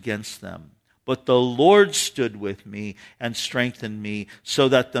charged against them. But the Lord stood with me and strengthened me, so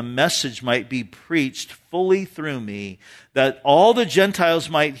that the message might be preached fully through me, that all the Gentiles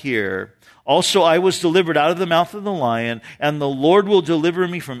might hear. Also I was delivered out of the mouth of the lion, and the Lord will deliver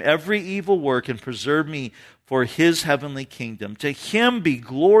me from every evil work and preserve me for his heavenly kingdom. To him be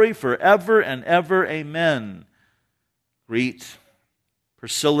glory forever and ever. Amen. Greet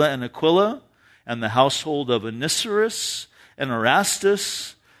Priscilla and Aquila and the household of Onesiphorus and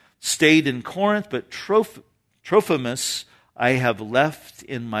Erastus. Stayed in Corinth, but Trophimus I have left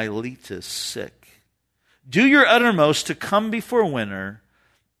in Miletus sick. Do your uttermost to come before winter.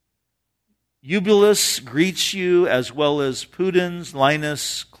 Eubulus greets you, as well as Pudens,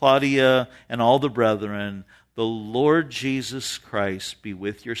 Linus, Claudia, and all the brethren. The Lord Jesus Christ be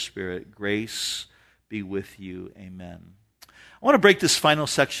with your spirit. Grace be with you. Amen. I want to break this final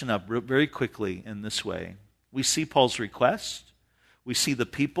section up very quickly in this way. We see Paul's request, we see the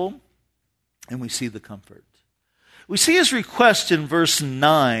people, and we see the comfort. We see his request in verse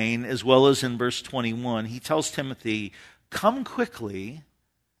 9 as well as in verse 21. He tells Timothy, come quickly,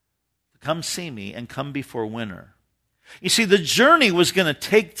 come see me, and come before winter. You see, the journey was going to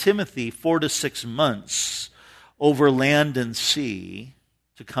take Timothy 4 to 6 months over land and sea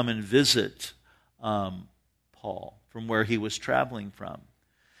to come and visit Paul from where he was traveling from.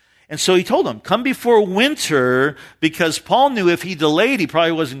 And so he told him, come before winter, because Paul knew if he delayed, he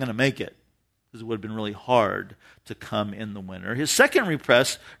probably wasn't going to make it, because it would have been really hard to come in the winter. His second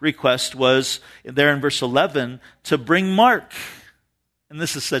request was, there in verse 11, to bring Mark. And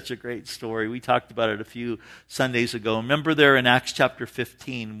this is such a great story. We talked about it a few Sundays ago. Remember there in Acts chapter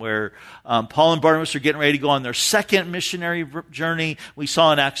 15 where Paul and Barnabas are getting ready to go on their second missionary journey. We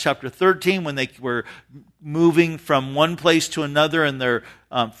saw in Acts chapter 13 when they were moving from one place to another in their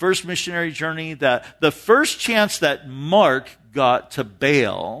first missionary journey, that the first chance that Mark got to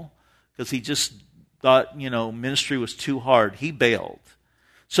bail, because he just thought, ministry was too hard, he bailed.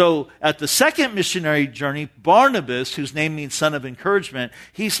 So at the second missionary journey, Barnabas, whose name means son of encouragement,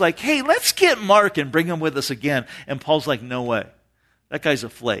 he's like, hey, let's get Mark and bring him with us again. And Paul's like, no way. That guy's a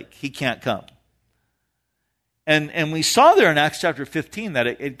flake. He can't come. And we saw there in Acts chapter 15 that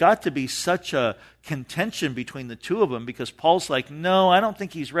it got to be such a contention between the two of them, because Paul's like, no, I don't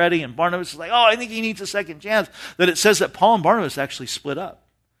think he's ready. And Barnabas is like, oh, I think he needs a second chance. That it says that Paul and Barnabas actually split up.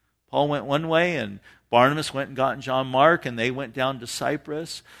 Paul went one way and Barnabas went and got John Mark, and they went down to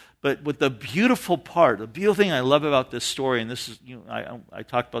Cyprus. But with the beautiful thing I love about this story, and this is, I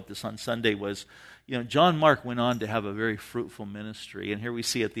talked about this on Sunday, was, John Mark went on to have a very fruitful ministry. And here we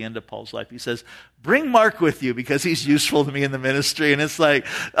see at the end of Paul's life, he says, bring Mark with you because he's useful to me in the ministry. And it's like,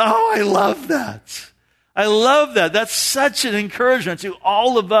 oh, I love that. I love that. That's such an encouragement to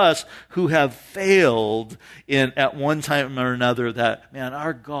all of us who have failed at one time or another, that, man,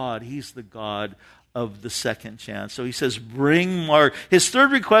 our God, he's the God of the second chance. So he says, bring Mark. His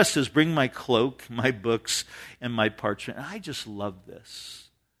third request is, bring my cloak, my books, and my parchment. And I just love this.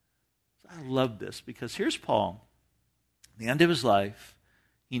 I love this because here's Paul. At the end of his life,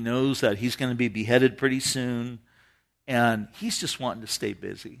 he knows that he's going to be beheaded pretty soon, and he's just wanting to stay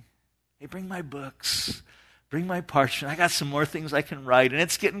busy. Hey, bring my books. Bring my parchment. I got some more things I can write, and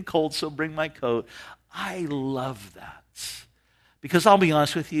it's getting cold, so bring my coat. I love that. Because I'll be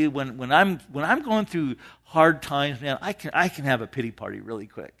honest with you, when I'm going through hard times, man, I can have a pity party really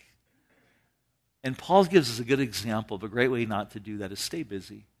quick. And Paul gives us a good example of a great way not to do that is stay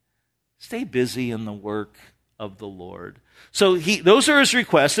busy. Stay busy in the work of the Lord. So those are his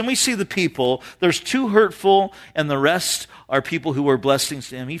requests. And we see the people. There's 2 hurtful, and the rest are people who were blessings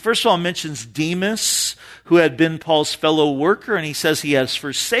to him. He first of all mentions Demas, who had been Paul's fellow worker, and he says he has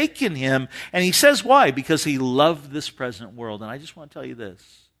forsaken him. And he says why? Because he loved this present world. And I just want to tell you this.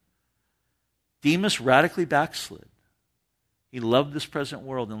 Demas radically backslid. He loved this present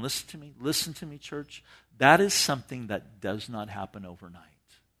world. And listen to me, church. That is something that does not happen overnight.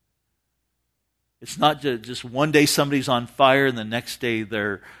 It's not just one day somebody's on fire and the next day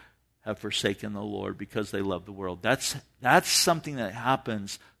they have forsaken the Lord because they love the world. That's something that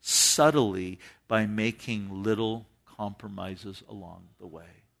happens subtly by making little compromises along the way.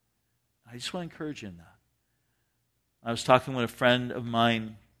 I just want to encourage you in that. I was talking with a friend of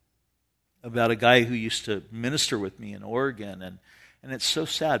mine about a guy who used to minister with me in Oregon, and it's so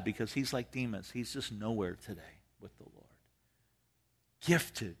sad because he's like Demas. He's just nowhere today with the Lord.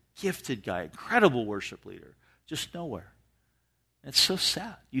 Gifted guy, incredible worship leader, just nowhere. It's so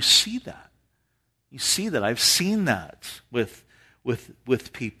sad. You see that. I've seen that with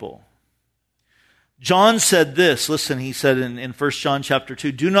people. John said this. Listen, he said in 1 John chapter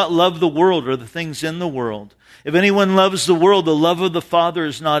 2, do not love the world or the things in the world. If anyone loves the world, the love of the Father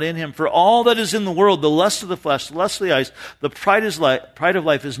is not in him. For all that is in the world, the lust of the flesh, the lust of the eyes, the pride of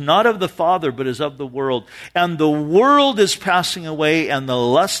life is not of the Father, but is of the world. And the world is passing away and the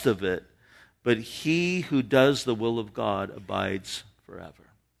lust of it, but he who does the will of God abides forever.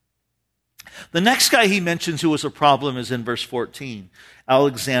 The next guy he mentions who was a problem is in verse 14,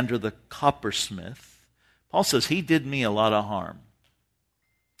 Alexander the coppersmith. Paul says he did me a lot of harm.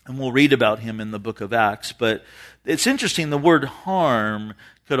 And we'll read about him in the book of Acts. But it's interesting, the word harm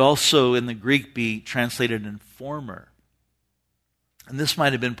could also in the Greek be translated informer. And this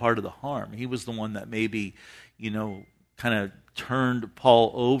might have been part of the harm. He was the one that maybe, kind of turned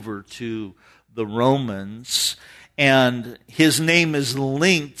Paul over to the Romans. And his name is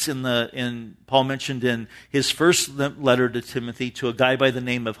linked Paul mentioned in his first letter to Timothy to a guy by the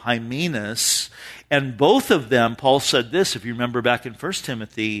name of Hymenaeus. And both of them, Paul said this, if you remember back in 1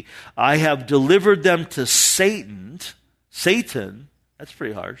 Timothy, I have delivered them to Satan, that's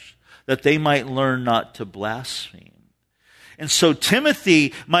pretty harsh, that they might learn not to blaspheme. And so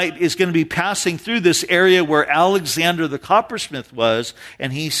Timothy is going to be passing through this area where Alexander the coppersmith was,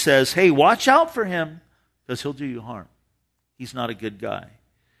 and he says, hey, watch out for him, because he'll do you harm. He's not a good guy.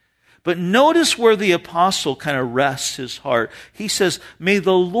 But notice where the apostle kind of rests his heart. He says, may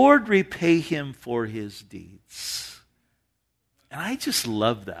the Lord repay him for his deeds. And I just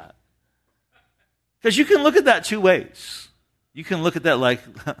love that. Because you can look at that 2 ways. You can look at that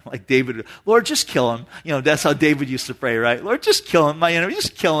like David. Lord, just kill him. That's how David used to pray, right? Lord, just kill him, my enemy.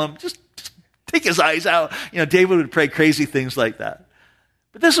 Just kill him. Just take his eyes out. David would pray crazy things like that.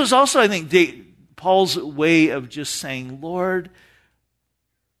 But this was also, I think, Paul's way of just saying, Lord,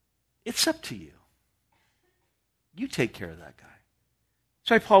 it's up to you. You take care of that guy.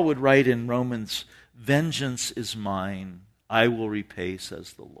 That's why Paul would write in Romans, vengeance is mine, I will repay,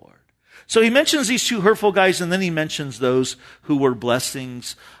 says the Lord. So he mentions these 2 hurtful guys, and then he mentions those who were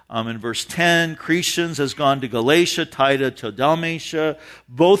blessings. In verse 10, Crescens has gone to Galatia, Titus to Dalmatia.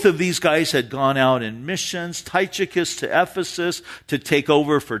 Both of these guys had gone out in missions. Tychicus to Ephesus to take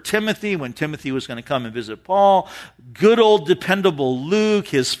over for Timothy when Timothy was going to come and visit Paul. Good old dependable Luke,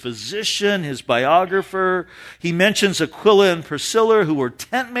 his physician, his biographer. He mentions Aquila and Priscilla, who were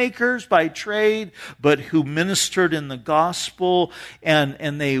tent makers by trade, but who ministered in the gospel,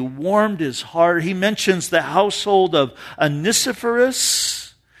 and they warmed his heart. He mentions the household of Onesiphorus.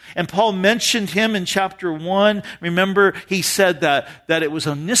 And Paul mentioned him in chapter 1. Remember, he said that it was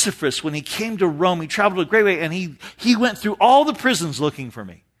Onesiphorus when he came to Rome. He traveled a great way, and he went through all the prisons looking for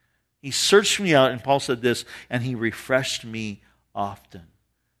me. He searched me out, and Paul said this, and he refreshed me often.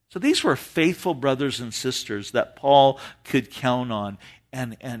 So these were faithful brothers and sisters that Paul could count on,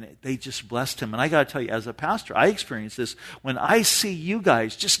 and they just blessed him. And I got to tell you, as a pastor, I experienced this. When I see you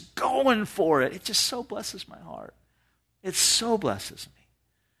guys just going for it, it just so blesses my heart. It so blesses me.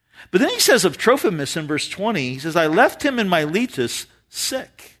 But then he says of Trophimus in verse 20, he says, I left him in Miletus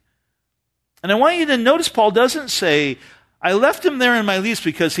sick. And I want you to notice Paul doesn't say, I left him there in Miletus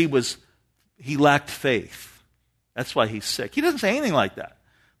because he lacked faith. That's why he's sick. He doesn't say anything like that.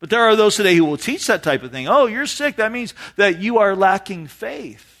 But there are those today who will teach that type of thing. Oh, you're sick. That means that you are lacking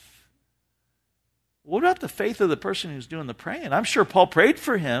faith. What about the faith of the person who's doing the praying? I'm sure Paul prayed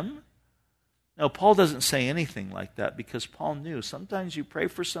for him. No, Paul doesn't say anything like that because Paul knew sometimes you pray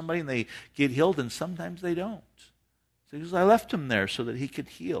for somebody and they get healed and sometimes they don't. So he says, I left him there so that he could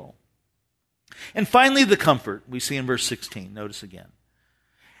heal. And finally, the comfort we see in verse 16. Notice again.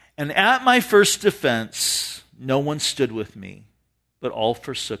 And at my first defense, no one stood with me, but all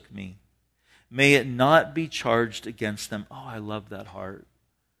forsook me. May it not be charged against them. Oh, I love that heart.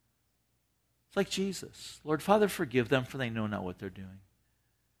 It's like Jesus. Lord, Father, forgive them, for they know not what they're doing.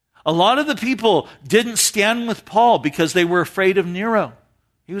 A lot of the people didn't stand with Paul because they were afraid of Nero.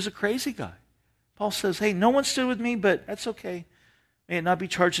 He was a crazy guy. Paul says, hey, no one stood with me, but that's okay. May it not be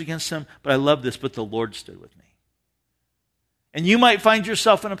charged against them, but I love this, but the Lord stood with me. And you might find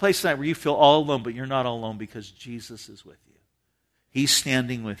yourself in a place tonight where you feel all alone, but you're not all alone because Jesus is with you. He's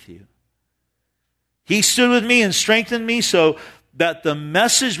standing with you. He stood with me and strengthened me so that the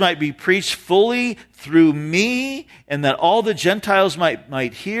message might be preached fully through me and that all the Gentiles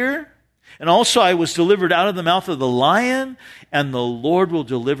might hear. And also I was delivered out of the mouth of the lion, and the Lord will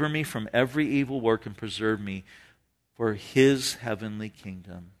deliver me from every evil work and preserve me for his heavenly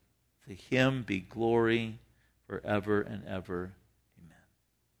kingdom. To him be glory forever and ever. Amen.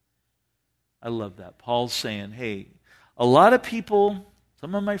 I love that. Paul's saying, hey, a lot of people,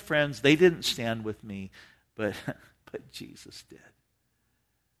 some of my friends, they didn't stand with me, but Jesus did.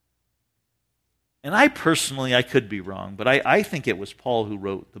 And I could be wrong, but I think it was Paul who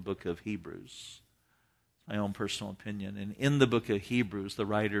wrote the book of Hebrews. My own personal opinion. And in the book of Hebrews, the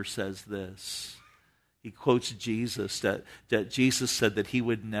writer says this. He quotes Jesus, that Jesus said that he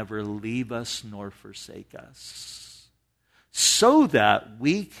would never leave us nor forsake us, so that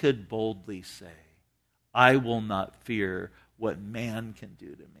we could boldly say, I will not fear what man can do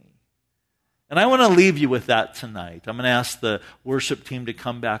to me. And I want to leave you with that tonight. I'm going to ask the worship team to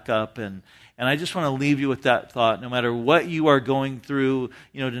come back up, and I just want to leave you with that thought, no matter what you are going through,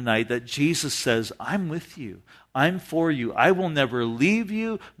 tonight, that Jesus says, I'm with you. I'm for you. I will never leave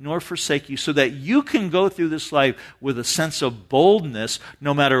you nor forsake you, so that you can go through this life with a sense of boldness,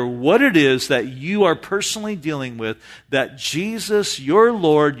 no matter what it is that you are personally dealing with, that Jesus, your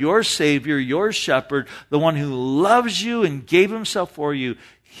Lord, your Savior, your Shepherd, the one who loves you and gave himself for you,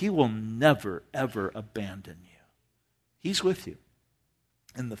 he will never, ever abandon you. He's with you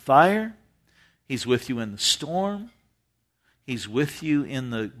in the fire. He's with you in the storm. He's with you in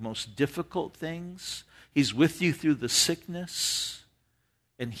the most difficult things. He's with you through the sickness.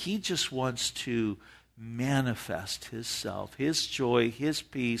 And he just wants to manifest himself, his joy, his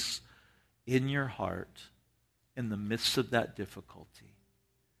peace in your heart in the midst of that difficulty.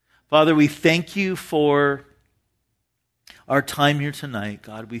 Father, we thank you for our time here tonight,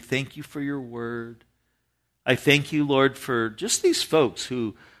 God. We thank you for your word. I thank you, Lord, for just these folks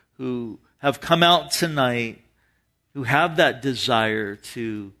who have come out tonight, who have that desire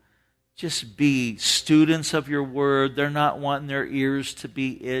to just be students of your word. They're not wanting their ears to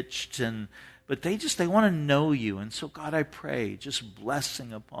be itched, but they want to know you. And so, God, I pray just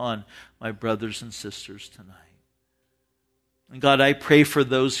blessing upon my brothers and sisters tonight. And God, I pray for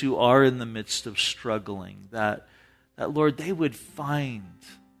those who are in the midst of struggling, that Lord, they would find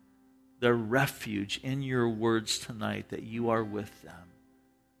their refuge in your words tonight, that you are with them,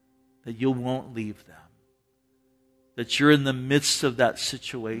 that you won't leave them, that you're in the midst of that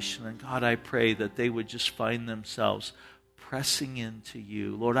situation. And God, I pray that they would just find themselves pressing into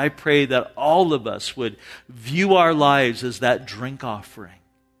you. Lord, I pray that all of us would view our lives as that drink offering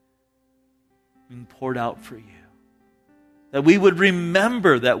being poured out for you. That we would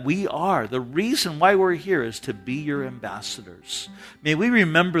remember that we are. The reason why we're here is to be your ambassadors. May we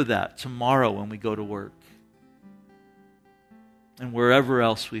remember that tomorrow when we go to work and wherever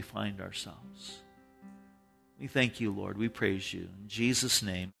else we find ourselves. We thank you, Lord. We praise you. In Jesus'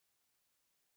 name.